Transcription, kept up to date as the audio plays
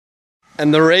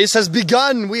And the race has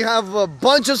begun. We have a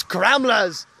bunch of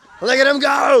scramblers. Look at them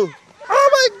go. Oh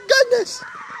my goodness.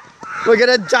 We're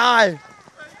gonna die.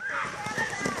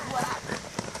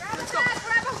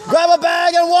 Grab a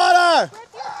bag and water.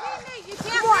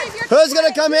 Who's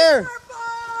gonna come here?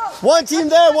 One team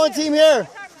there, one team here.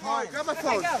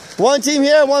 One team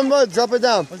here, one more. Drop it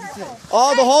down.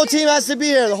 Oh, the whole team has to be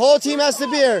here. The whole team has to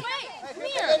be here.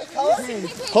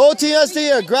 Whole team has to be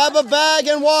here. Grab a bag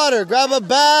and water. Grab a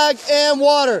bag and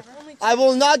water. I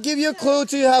will not give you a clue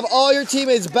till you have all your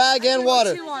teammates' bag and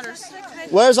water.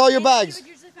 Where's all your bags?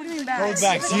 Bags.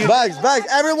 Bags.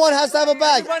 Everyone has to have a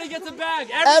bag. Everybody gets a bag.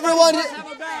 Everyone has to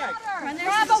have a bag.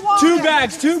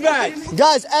 Two bags.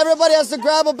 Guys, everybody has to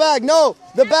grab a bag. No,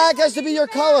 the bag has to be your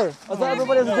color. I thought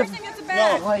everybody has a different.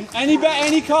 No,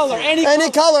 any color.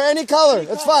 Any color.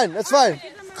 It's fine.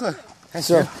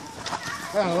 So.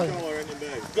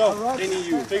 Go.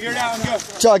 You figure it out and go.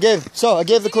 So I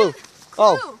gave the clue.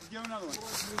 Oh. Give another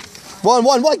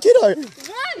one. One. Get her. One.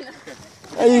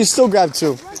 And you still grab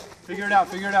two. Figure it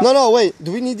out. No, wait.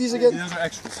 Do we need these again? Those are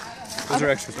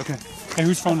extras. Okay. Hey,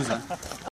 whose phone is that?